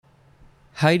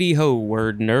Heidi-ho,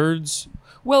 word nerds.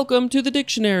 Welcome to the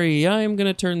dictionary. I'm going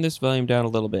to turn this volume down a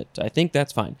little bit. I think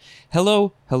that's fine.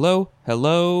 Hello, hello,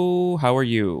 hello. How are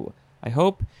you? I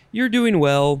hope you're doing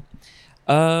well.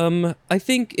 I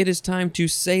think it is time to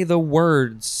say the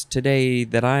words today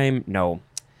that I'm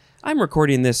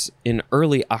recording this in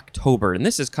early October, and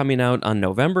this is coming out on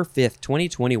November 5th,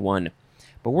 2021.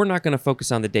 But we're not going to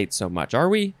focus on the date so much, are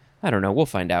we? I don't know. We'll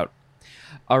find out.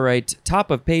 All right, top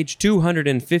of page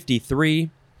 253.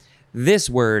 This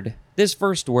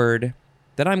first word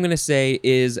that I'm going to say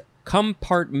is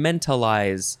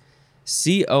compartmentalize.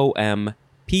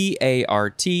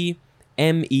 compartmentalize.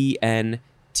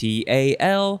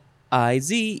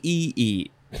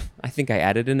 I think I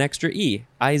added an extra E.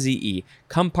 I-Z-E.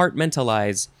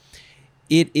 Compartmentalize.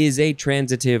 It is a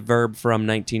transitive verb from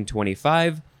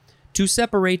 1925 to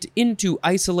separate into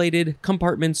isolated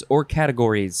compartments or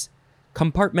categories.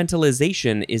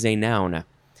 Compartmentalization is a noun.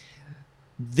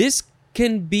 This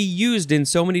can be used in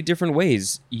so many different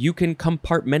ways. You can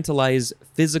compartmentalize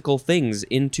physical things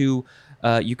into,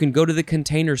 you can go to the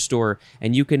Container Store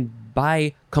and you can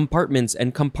buy compartments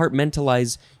and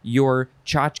compartmentalize your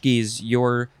tchotchkes,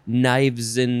 your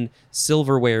knives and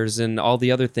silverwares and all the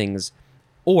other things.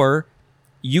 Or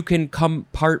you can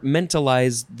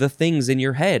compartmentalize the things in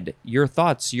your head, your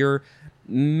thoughts, your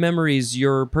memories,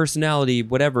 your personality,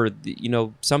 whatever.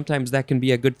 Sometimes that can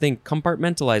be a good thing.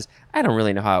 Compartmentalize. I don't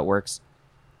really know how it works,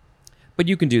 but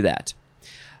you can do that.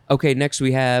 Okay, next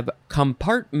we have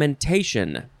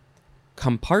compartmentation.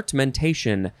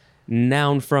 Compartmentation,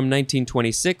 noun from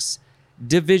 1926,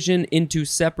 division into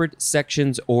separate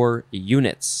sections or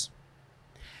units.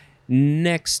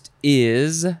 Next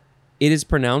it is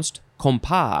pronounced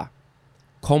compas.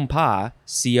 Compas,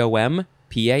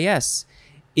 C-O-M-P-A-S.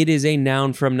 It is a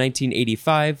noun from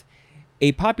 1985,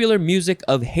 a popular music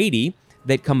of Haiti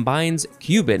that combines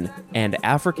Cuban and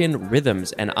African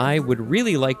rhythms, and I would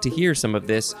really like to hear some of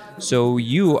this, so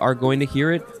you are going to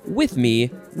hear it with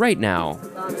me right now.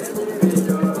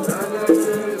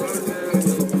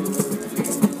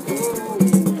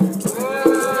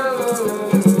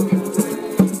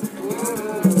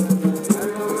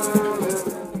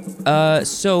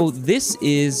 So this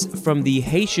is from the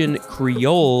Haitian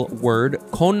Creole word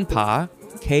compas,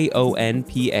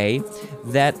 K-O-N-P-A,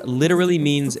 that literally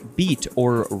means beat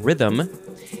or rhythm.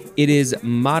 It is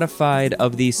modified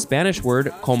of the Spanish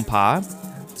word compas,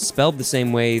 spelled the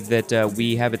same way that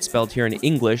we have it spelled here in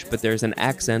English, but there's an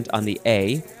accent on the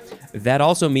A. That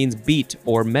also means beat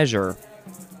or measure.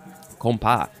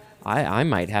 Compas. I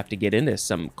might have to get into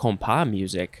some compas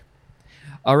music.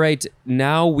 All right,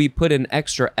 now we put an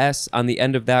extra S on the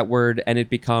end of that word, and it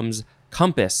becomes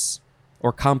compass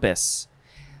or compass.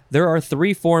 There are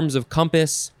three forms of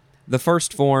compass. The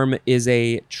first form is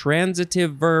a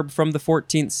transitive verb from the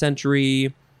 14th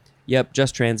century. Yep,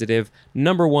 just transitive.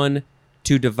 Number one,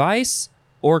 to devise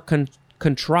or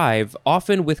contrive,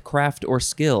 often with craft or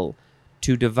skill.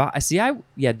 To devise,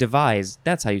 devise,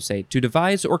 that's how you say it. To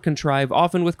devise or contrive,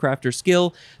 often with craft or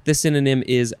skill. The synonym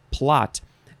is plot,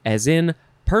 as in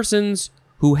persons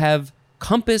who have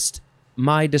compassed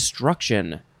my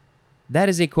destruction. That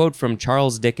is a quote from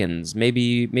Charles Dickens.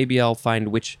 Maybe I'll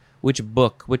find which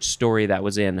book, which story that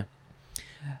was in.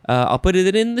 I'll put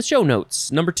it in the show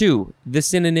notes. Number two, the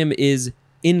synonym is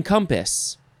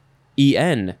encompass.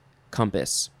 E-N,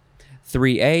 compass.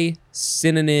 3A,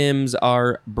 synonyms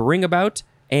are bring about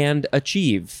and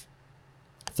achieve.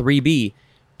 3B,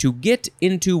 to get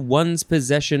into one's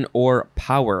possession or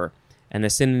power. And the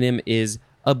synonym is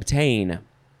obtain.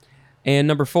 And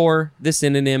number four, the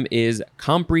synonym is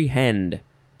comprehend.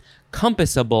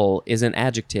 Compassable is an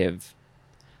adjective.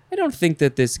 I don't think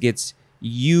that this gets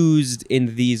used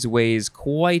in these ways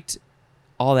quite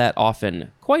all that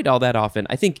often.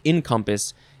 I think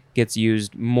encompass gets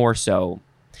used more so.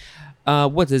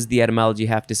 What does the etymology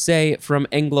have to say? From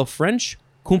Anglo-French,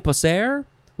 compasser,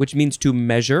 which means to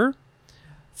measure.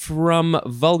 From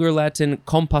Vulgar Latin,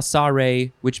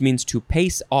 compassare, which means to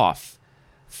pace off.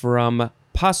 From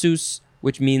passus,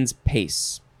 which means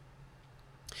pace.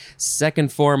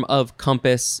 Second form of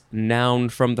compass, noun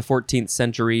from the 14th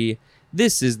century.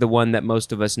 This is the one that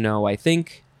most of us know, I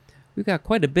think. We've got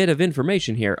quite a bit of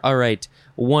information here. All right,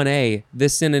 1A, the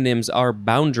synonyms are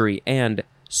boundary and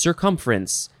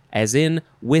circumference, as in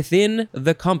within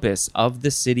the compass of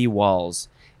the city walls.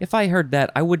 If I heard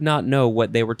that, I would not know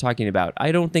what they were talking about.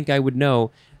 I don't think I would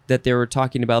know that they were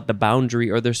talking about the boundary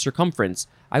or the circumference.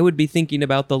 I would be thinking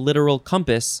about the literal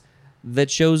compass that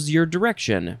shows your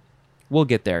direction. We'll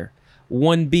get there.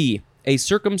 1B, a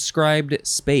circumscribed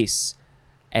space,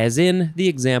 as in the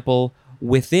example,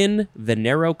 within the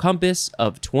narrow compass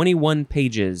of 21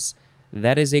 pages.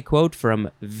 That is a quote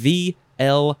from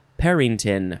V.L.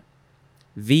 Parrington.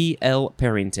 V.L.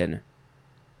 Parrington.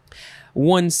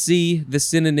 1C, the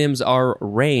synonyms are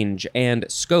range and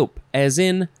scope, as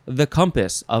in the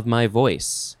compass of my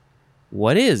voice.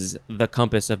 What is the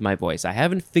compass of my voice? I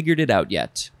haven't figured it out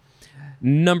yet.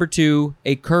 Number 2,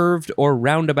 a curved or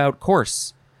roundabout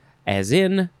course, as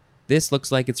in, this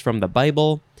looks like it's from the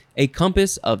Bible, a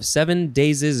compass of 7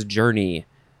 days' journey.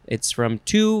 It's from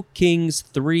 2 Kings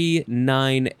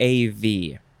 3:9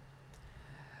 AV.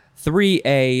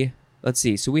 3A, let's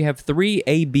see, so we have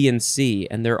 3A, B, and C,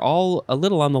 and they're all a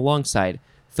little on the long side.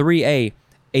 3A,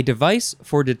 a device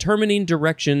for determining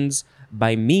directions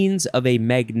by means of a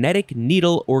magnetic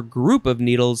needle or group of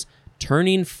needles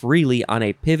turning freely on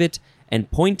a pivot and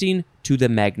pointing to the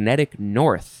magnetic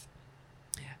north.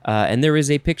 And there is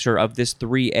a picture of this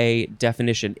 3A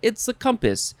definition. It's a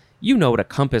compass. You know what a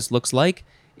compass looks like.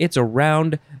 It's a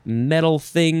round metal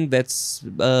thing that's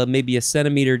maybe a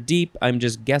centimeter deep. I'm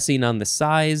just guessing on the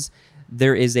size.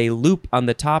 There is a loop on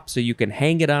the top so you can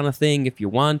hang it on a thing if you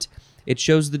want. It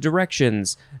shows the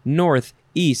directions: north,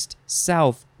 east,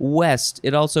 south, west.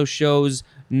 It also shows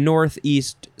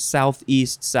northeast,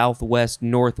 southeast, southwest,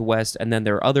 northwest, and then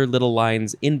there are other little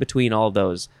lines in between all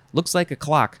those. Looks like a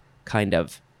clock, kind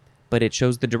of, but it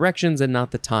shows the directions and not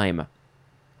the time.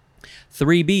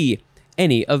 3B,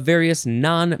 any of various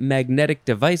non-magnetic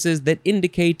devices that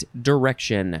indicate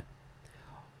direction.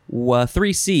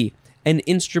 3C, an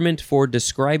instrument for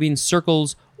describing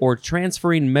circles or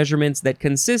transferring measurements that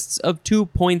consists of 2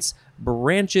 pointed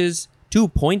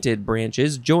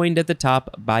branches joined at the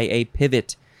top by a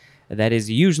pivot. That is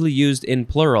usually used in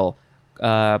plural.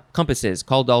 Compasses,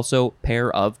 called also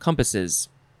pair of compasses.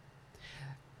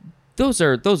 Those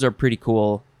are pretty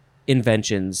cool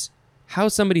inventions. How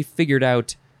somebody figured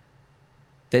out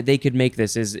that they could make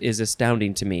this is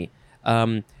astounding to me.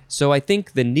 So I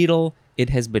think the needle, it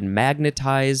has been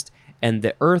magnetized, and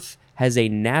the Earth has a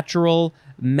natural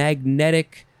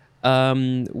magnetic,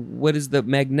 what is the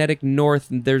magnetic north?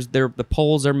 The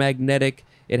poles are magnetic.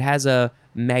 It has a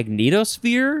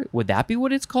magnetosphere. Would that be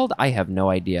what it's called? I have no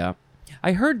idea.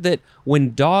 I heard that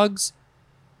when dogs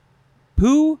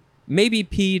poo, maybe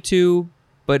pee too,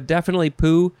 but definitely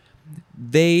poo,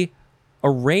 they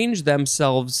arrange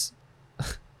themselves.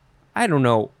 I don't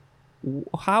know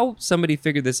how somebody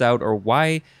figured this out or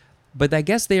why, but I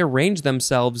guess they arrange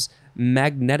themselves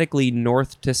magnetically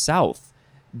north to south.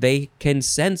 They can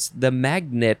sense the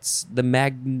magnets, the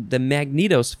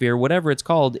magnetosphere, whatever it's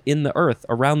called, in the Earth,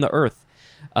 around the Earth,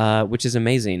 which is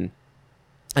amazing.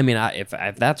 I mean, if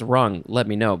that's wrong, let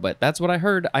me know, but that's what I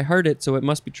heard. I heard it, so it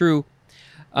must be true.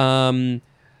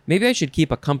 Maybe I should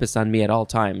keep a compass on me at all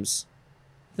times.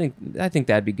 I think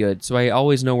that'd be good, so I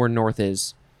always know where north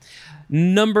is.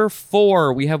 Number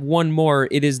 4, we have one more.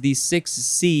 It is the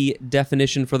 6C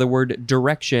definition for the word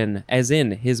direction, as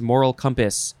in his moral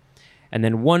compass. And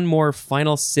then one more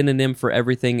final synonym for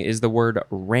everything is the word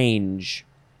range.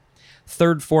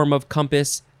 Third form of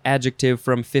compass, adjective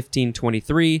from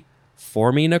 1523,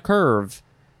 forming a curve.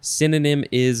 Synonym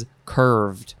is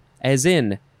curved, as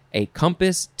in a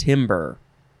compass timber.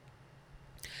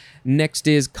 Next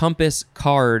is compass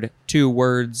card, 2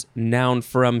 words, noun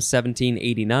from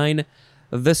 1789.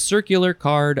 The circular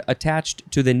card attached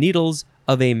to the needles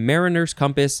of a mariner's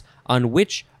compass on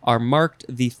which are marked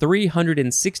the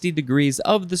 360 degrees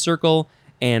of the circle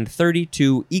and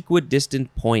 32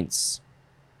 equidistant points.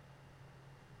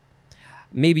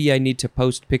 Maybe I need to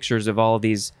post pictures of all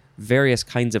these various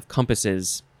kinds of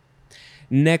compasses.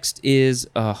 Next is,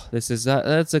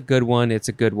 that's a good one. It's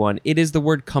a good one. It is the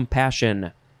word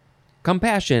compassion.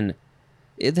 Compassion.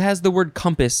 It has the word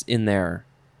compass in there.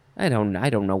 I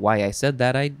don't know why I said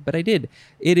that, but I did.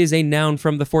 It is a noun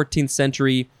from the 14th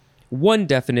century. One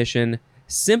definition: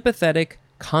 sympathetic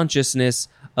consciousness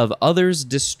of others'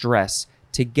 distress,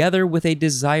 together with a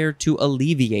desire to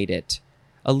alleviate it.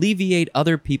 Alleviate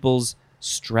other people's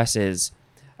stresses.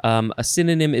 A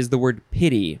synonym is the word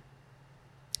pity.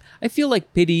 I feel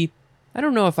like pity, I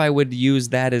don't know if I would use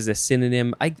that as a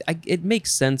synonym. It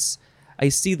makes sense. I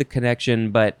see the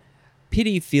connection, but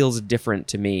pity feels different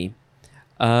to me.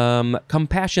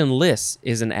 Compassionless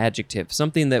is an adjective,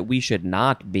 something that we should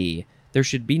not be. There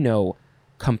should be no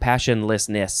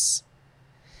compassionlessness.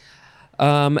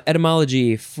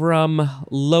 Etymology, from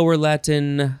Lower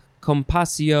Latin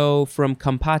compassio, from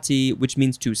compati, which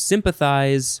means to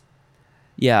sympathize.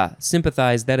 Yeah,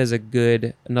 sympathize, that is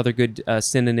another good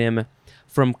synonym.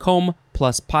 From com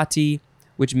plus pati,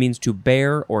 which means to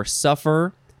bear or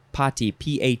suffer. Pati,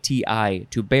 P-A-T-I,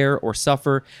 to bear or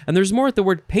suffer. And there's more at the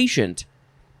word patient.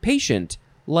 Patient,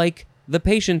 like the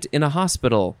patient in a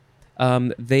hospital.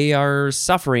 They are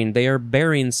suffering. They are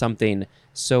bearing something.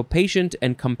 So patient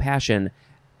and compassion.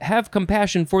 Have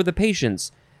compassion for the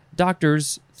patients.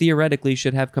 Doctors, theoretically,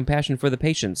 should have compassion for the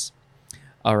patients.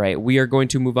 All right, we are going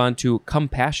to move on to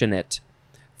compassionate.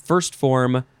 First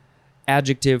form,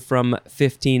 adjective from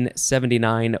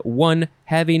 1579. 1.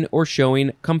 Having or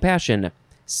showing compassion.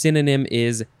 Synonym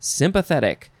is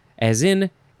sympathetic, as in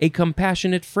a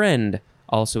compassionate friend,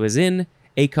 also as in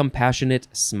a compassionate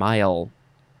smile.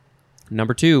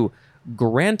 Number 2,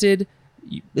 granted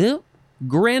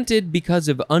because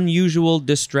of unusual,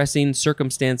 distressing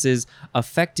circumstances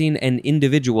affecting an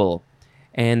individual.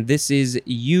 And this is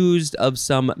used of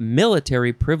some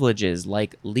military privileges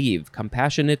like leave,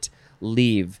 compassionate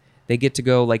leave. They get to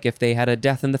go, like if they had a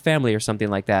death in the family or something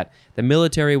like that. The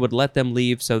military would let them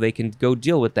leave so they can go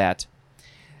deal with that.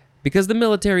 Because the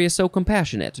military is so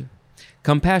compassionate.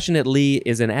 Compassionately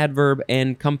is an adverb,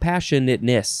 and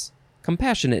compassionateness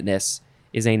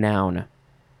is a noun.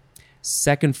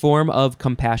 Second form of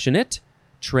compassionate,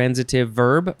 transitive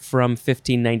verb from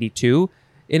 1592,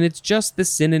 and it's just the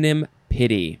synonym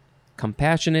pity.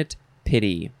 Compassionate,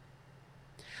 pity.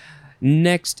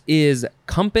 Next is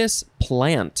compass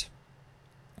plant.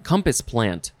 Compass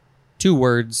plant. 2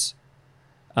 words.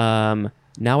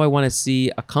 Now I want to see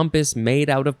a compass made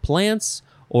out of plants,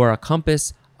 or a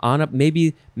compass on a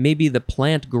maybe the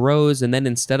plant grows and then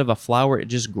instead of a flower it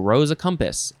just grows a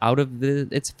compass out of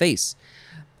its face.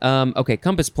 Okay,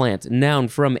 compass plant, noun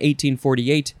from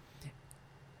 1848.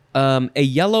 A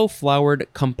yellow flowered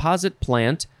composite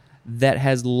plant that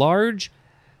has large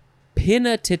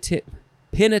pinnatifid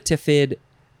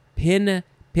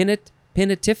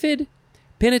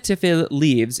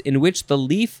leaves in which the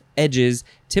leaf edges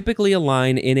typically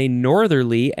align in a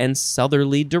northerly and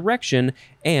southerly direction,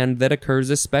 and that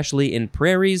occurs especially in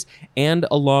prairies and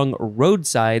along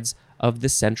roadsides of the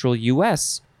central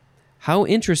U.S. How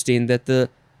interesting that the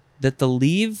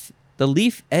leaf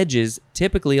edges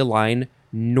typically align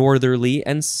northerly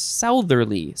and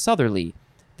southerly.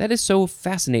 That is so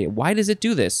fascinating. Why does it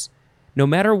do this? No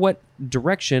matter what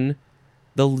direction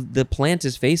the plant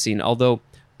is facing, although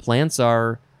plants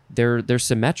are they're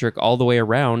symmetric all the way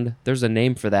around. There's a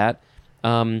name for that.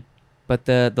 But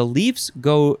the leaves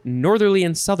go northerly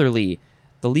and southerly,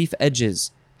 the leaf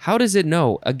edges. How does it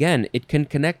know? Again, it can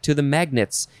connect to the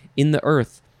magnets in the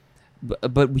earth.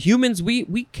 But humans, we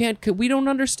don't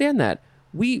understand that.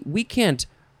 We can't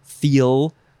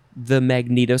feel the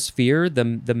magnetosphere,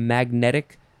 the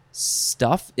magnetic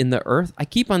stuff in the earth. I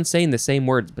keep on saying the same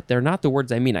words, but they're not the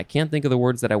words I mean. I can't think of the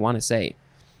words that I want to say.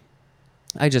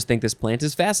 I just think this plant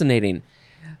is fascinating.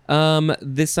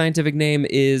 This scientific name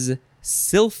is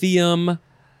Silphium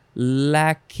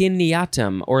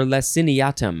laciniatum or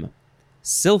laciniatum.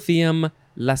 Silphium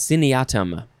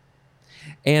laciniatum.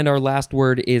 And our last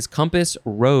word is compass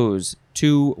rose.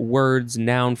 2 words,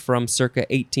 noun from circa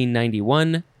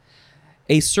 1891.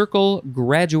 A circle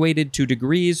graduated to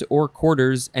degrees or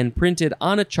quarters and printed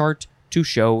on a chart to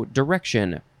show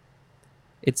direction.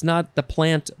 It's not the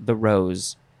plant, the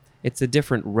rose. It's a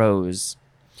different rose.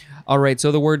 All right,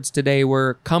 so the words today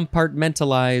were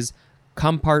compartmentalize,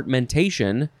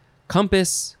 compartmentation,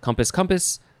 compass,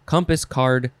 compass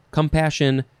card,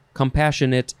 compassion,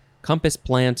 compassionate, compass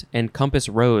plant, and compass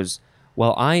rose.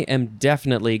 Well, I am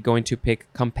definitely going to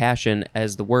pick compassion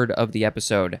as the word of the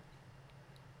episode.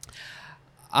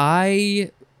 Part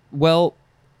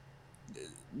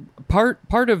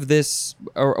of this,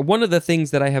 or one of the things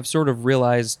that I have sort of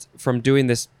realized from doing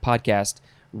this podcast,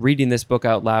 reading this book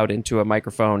out loud into a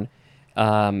microphone,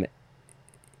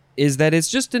 is that it's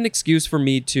just an excuse for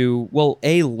me to, well,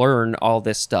 A, learn all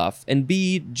this stuff, and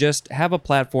B, just have a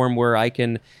platform where I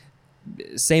can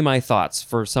say my thoughts.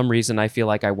 For some reason, I feel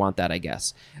like I want that, I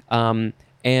guess.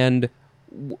 And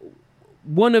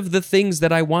one of the things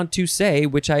that I want to say,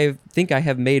 which I think I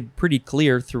have made pretty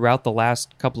clear throughout the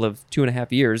last couple of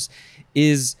 2.5 years,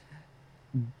 is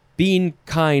being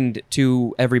kind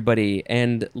to everybody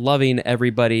and loving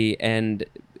everybody and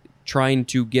trying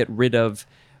to get rid of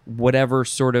whatever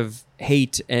sort of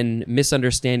hate and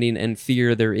misunderstanding and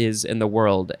fear there is in the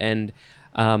world. And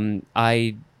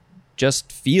I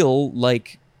just feel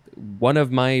like one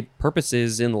of my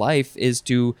purposes in life is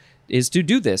to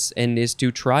do this, and is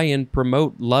to try and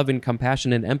promote love and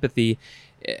compassion and empathy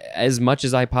as much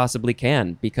as I possibly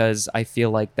can, because I feel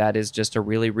like that is just a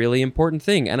really, really important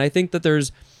thing. And I think that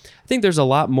there's a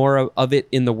lot more of it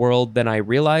in the world than I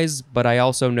realize, but I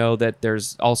also know that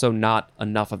there's also not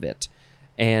enough of it.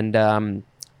 And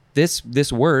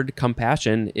this word,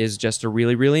 compassion, is just a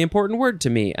really, really important word to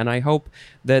me. And I hope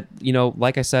that,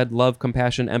 like I said, love,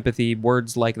 compassion, empathy,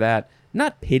 words like that,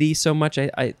 not pity so much.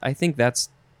 I think that's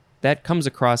that comes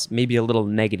across maybe a little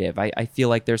negative. I feel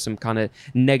like there's some kind of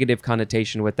negative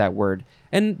connotation with that word,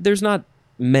 and there's not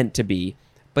meant to be,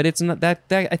 but it's not that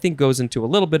I think goes into a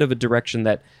little bit of a direction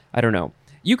that I don't know.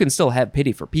 You can still have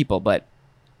pity for people, but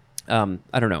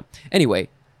I don't know. Anyway,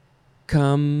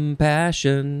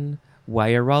 compassion.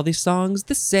 Why are all these songs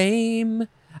the same?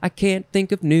 I can't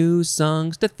think of new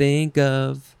songs to think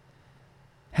of.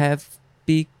 Have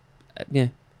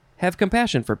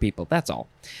compassion for people. That's all.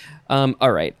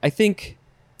 All right. I think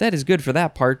that is good for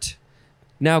that part.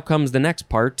 Now comes the next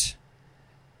part,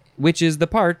 which is the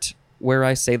part where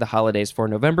I say the holidays for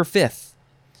November 5th.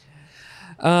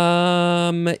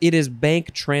 It is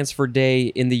Bank Transfer Day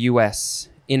in the U.S.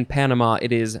 In Panama,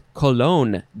 it is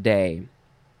Cologne Day.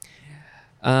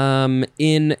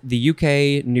 In the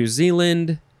UK, New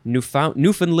Zealand,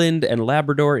 Newfoundland, and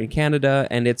Labrador in Canada,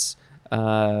 and it's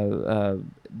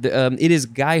it is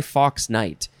Guy Fawkes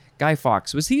Night. Guy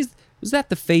Fawkes, was that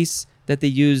the face that they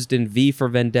used in V for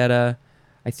Vendetta?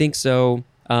 I think so.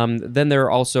 Then there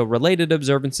are also related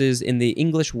observances in the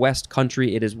English West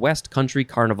Country. It is West Country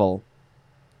Carnival.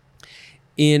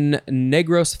 In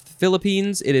Negros,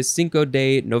 Philippines, it is Cinco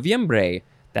de Noviembre.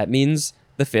 That means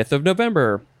the 5th of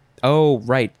November. Oh,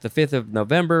 right, the 5th of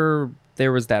November.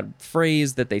 There was that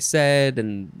phrase that they said,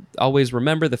 and always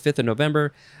remember the 5th of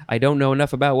November. I don't know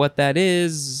enough about what that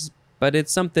is, but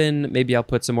it's something. Maybe I'll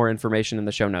put some more information in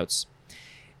the show notes.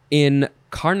 In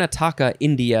Karnataka,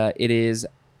 India, it is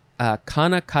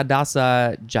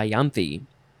Kanakadasa Jayanthi.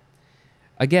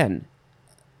 Again,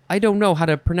 I don't know how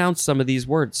to pronounce some of these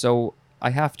words, so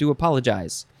I have to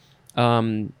apologize.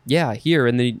 Here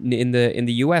in the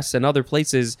U.S. and other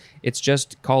places, it's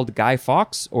just called Guy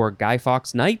Fawkes or Guy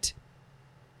Fawkes Night.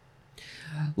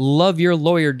 Love Your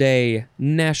Lawyer Day,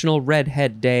 National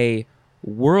Redhead Day,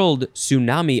 World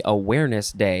Tsunami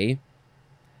Awareness Day.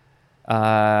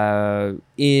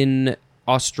 In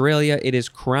Australia, it is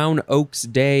Crown Oaks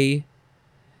Day.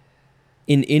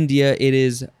 In India, it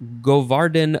is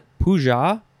Govardhan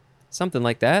Puja, something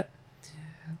like that.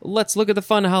 Let's look at the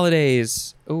fun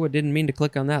holidays. Oh, I didn't mean to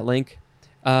click on that link.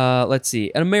 Let's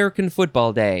see. An American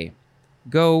Football Day.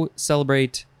 Go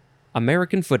celebrate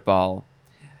American football.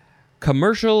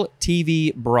 Commercial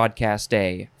TV Broadcast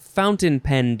Day. Fountain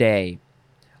Pen Day.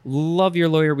 Love Your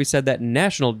Lawyer. We said that.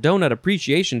 National Donut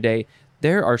Appreciation Day.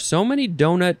 There are so many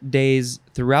donut days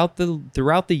throughout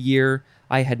the year.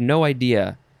 I had no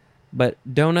idea. But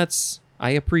donuts,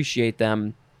 I appreciate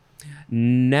them.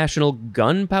 National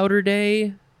Gunpowder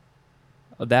Day.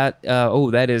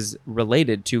 That is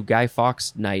related to Guy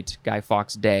Fawkes Night, Guy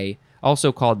Fawkes Day,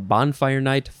 also called Bonfire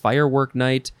Night, Firework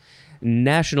Night,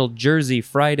 National Jersey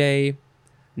Friday,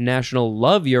 National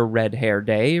Love Your Red Hair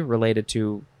Day, related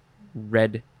to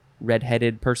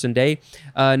redheaded person day,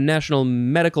 National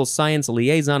Medical Science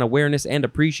Liaison Awareness and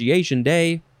Appreciation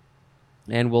Day,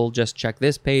 and we'll just check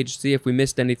this page, see if we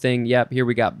missed anything. Yep, here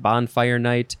we got Bonfire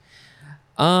Night.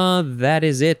 That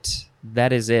is it.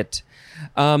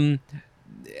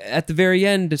 At the very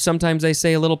end, sometimes I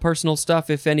say a little personal stuff.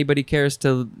 If anybody cares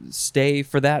to stay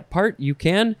for that part, you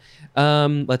can.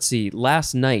 Let's see.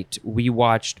 Last night we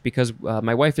watched, because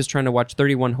my wife is trying to watch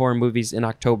 31 horror movies in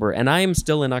October, and I am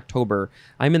still in October.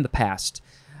 I'm in the past.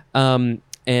 I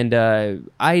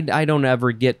don't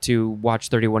ever get to watch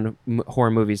 31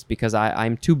 horror movies because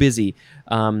I'm too busy.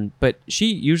 But she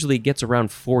usually gets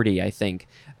around 40, I think.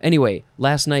 Anyway,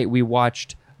 last night we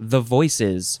watched The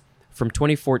Voices from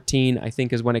 2014, I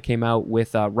think is when it came out,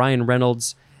 with Ryan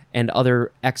Reynolds and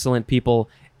other excellent people.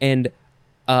 And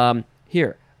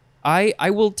here, I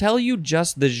will tell you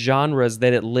just the genres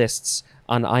that it lists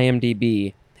on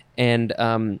IMDb,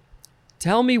 and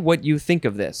tell me what you think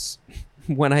of this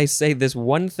when I say this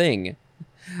one thing.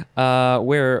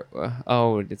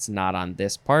 It's not on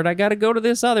this part. I got to go to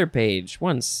this other page.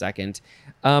 1 second.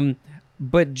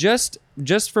 But just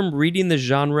from reading the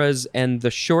genres and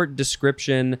the short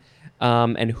description,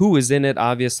 and who is in it,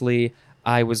 obviously,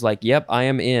 I was like, yep, I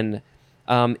am in.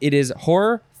 It is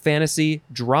horror, fantasy,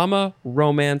 drama,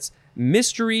 romance,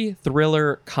 mystery,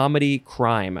 thriller, comedy,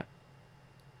 crime.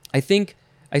 I think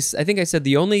I said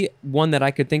the only one that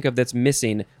I could think of that's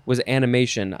missing was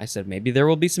animation. I said maybe there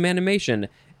will be some animation.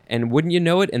 And wouldn't you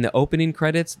know it, in the opening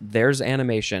credits, there's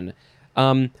animation.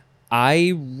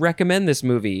 I recommend this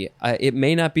movie. It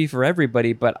may not be for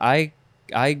everybody, but I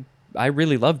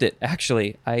really loved it,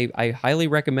 actually. I highly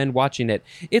recommend watching it.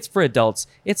 It's for adults.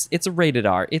 It's a rated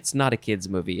R. It's not a kid's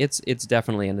movie. It's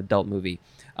definitely an adult movie.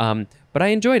 But I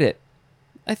enjoyed it.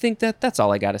 I think that's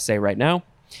all I got to say right now.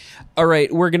 All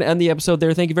right, we're going to end the episode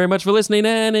there. Thank you very much for listening,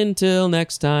 and until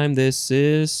next time, this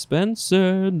is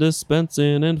Spencer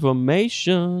dispensing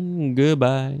information.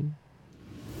 Goodbye.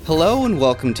 Hello and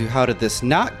welcome to How Did This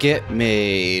Not Get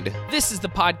Made? This is the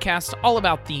podcast all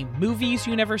about the movies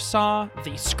you never saw,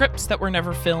 the scripts that were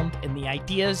never filmed, and the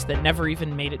ideas that never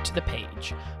even made it to the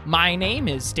page. My name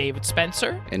is David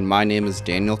Spencer. And my name is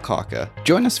Daniel Kaka.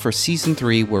 Join us for Season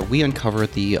 3 where we uncover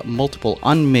the multiple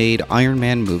unmade Iron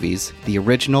Man movies, the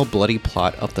original bloody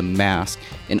plot of The Mask,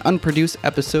 an unproduced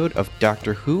episode of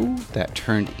Doctor Who that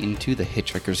turned into The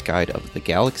Hitchhiker's Guide of the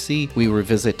Galaxy. We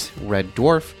revisit Red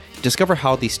Dwarf, discover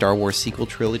how the Star Wars sequel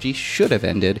trilogy should have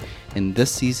ended, and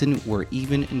this season we're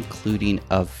even including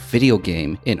a video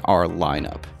game in our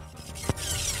lineup.